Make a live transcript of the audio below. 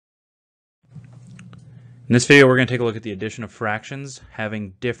In this video, we're going to take a look at the addition of fractions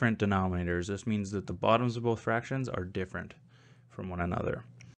having different denominators. This means that the bottoms of both fractions are different from one another.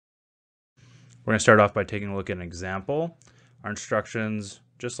 We're going to start off by taking a look at an example. Our instructions,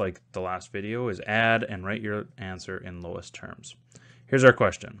 just like the last video, is add and write your answer in lowest terms. Here's our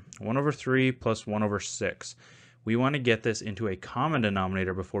question. 1 over 3 plus 1 over 6. We want to get this into a common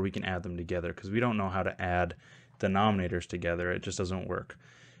denominator before we can add them together because we don't know how to add denominators together. It just doesn't work.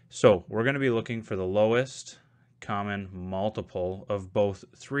 So we're going to be looking for the lowest common multiple of both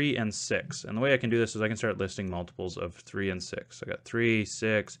 3 and 6. And the way I can do this is I can start listing multiples of 3 and 6. I got 3,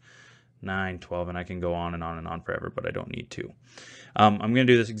 6, 9, 12, and I can go on and on and on forever, but I don't need to. I'm going to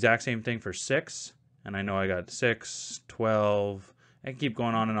do this exact same thing for 6, and I know I got 6, 12. I can keep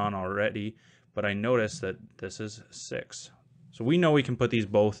going on and on already, but I notice that this is 6. So we know we can put these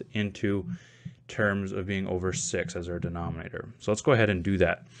both into terms of being over 6 as our denominator. So let's go ahead and do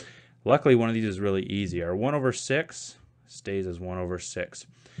that. Luckily, one of these is really easy. Our 1 over 6 stays as 1 over 6.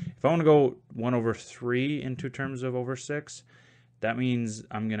 If I want to go 1 over 3 into terms of over 6, that means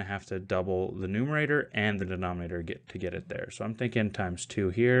I'm going to have to double the numerator and the denominator to get it there. So I'm thinking times 2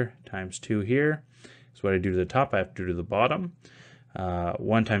 here, times 2 here. So what I do to the top, I have to do to the bottom.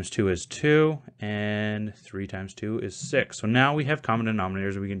 1 times 2 is 2, and 3 times 2 is 6. So now we have common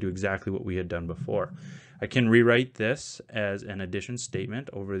denominators, and we can do exactly what we had done before. I can rewrite this as an addition statement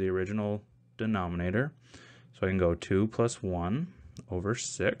over the original denominator. So I can go 2 plus 1 over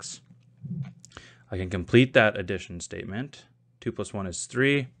 6. I can complete that addition statement. 2 plus 1 is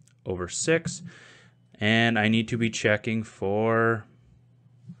 3 over 6. And I need to be checking for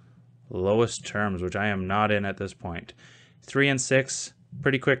lowest terms, which I am not in at this point. 3 and 6,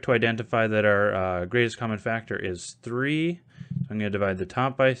 pretty quick to identify that our greatest common factor is 3. So I'm going to divide the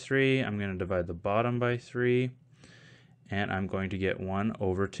top by 3. I'm going to divide the bottom by 3. And I'm going to get 1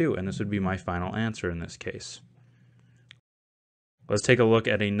 over 2. And this would be my final answer in this case. Let's take a look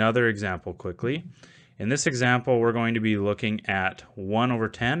at another example quickly. In this example, we're going to be looking at 1 over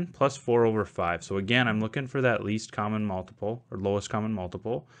 10 plus 4 over 5. So again, I'm looking for that least common multiple, or lowest common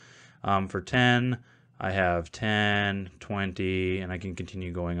multiple. For 10, I have 10, 20, and I can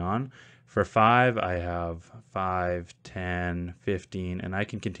continue going on. For 5, I have 5, 10, 15, and I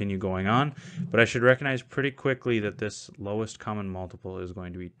can continue going on. But I should recognize pretty quickly that this lowest common multiple is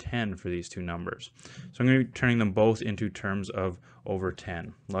going to be 10 for these two numbers. So I'm going to be turning them both into terms of over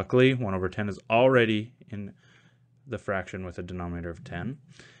 10. Luckily, 1 over 10 is already in the fraction with a denominator of 10.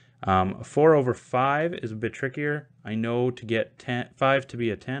 4 over 5 is a bit trickier. I know to get 5 to be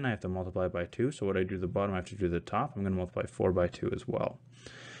a 10, I have to multiply by 2. So what I do to the bottom, I have to do to the top. I'm going to multiply 4 by 2 as well.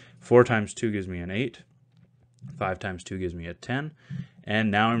 4 times 2 gives me an 8. 5 times 2 gives me a 10. And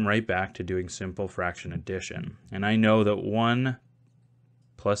now I'm right back to doing simple fraction addition. And I know that 1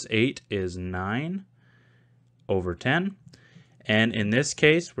 plus 8 is 9 over 10. And in this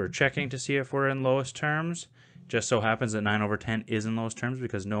case, we're checking to see if we're in lowest terms. Just so happens that 9 over 10 is in lowest terms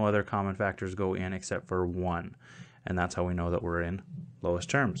because no other common factors go in except for 1. And that's how we know that we're in lowest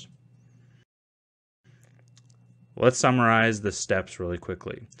terms. Let's summarize the steps really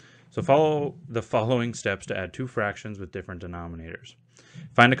quickly. So follow the following steps to add two fractions with different denominators.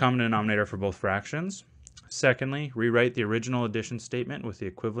 Find a common denominator for both fractions. Secondly, rewrite the original addition statement with the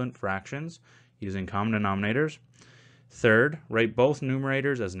equivalent fractions using common denominators. Third, write both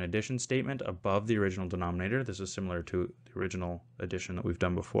numerators as an addition statement above the original denominator. This is similar to the original addition that we've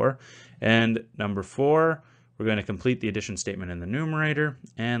done before. And number 4, we're going to complete the addition statement in the numerator.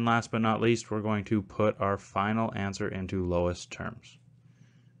 And last but not least, we're going to put our final answer into lowest terms.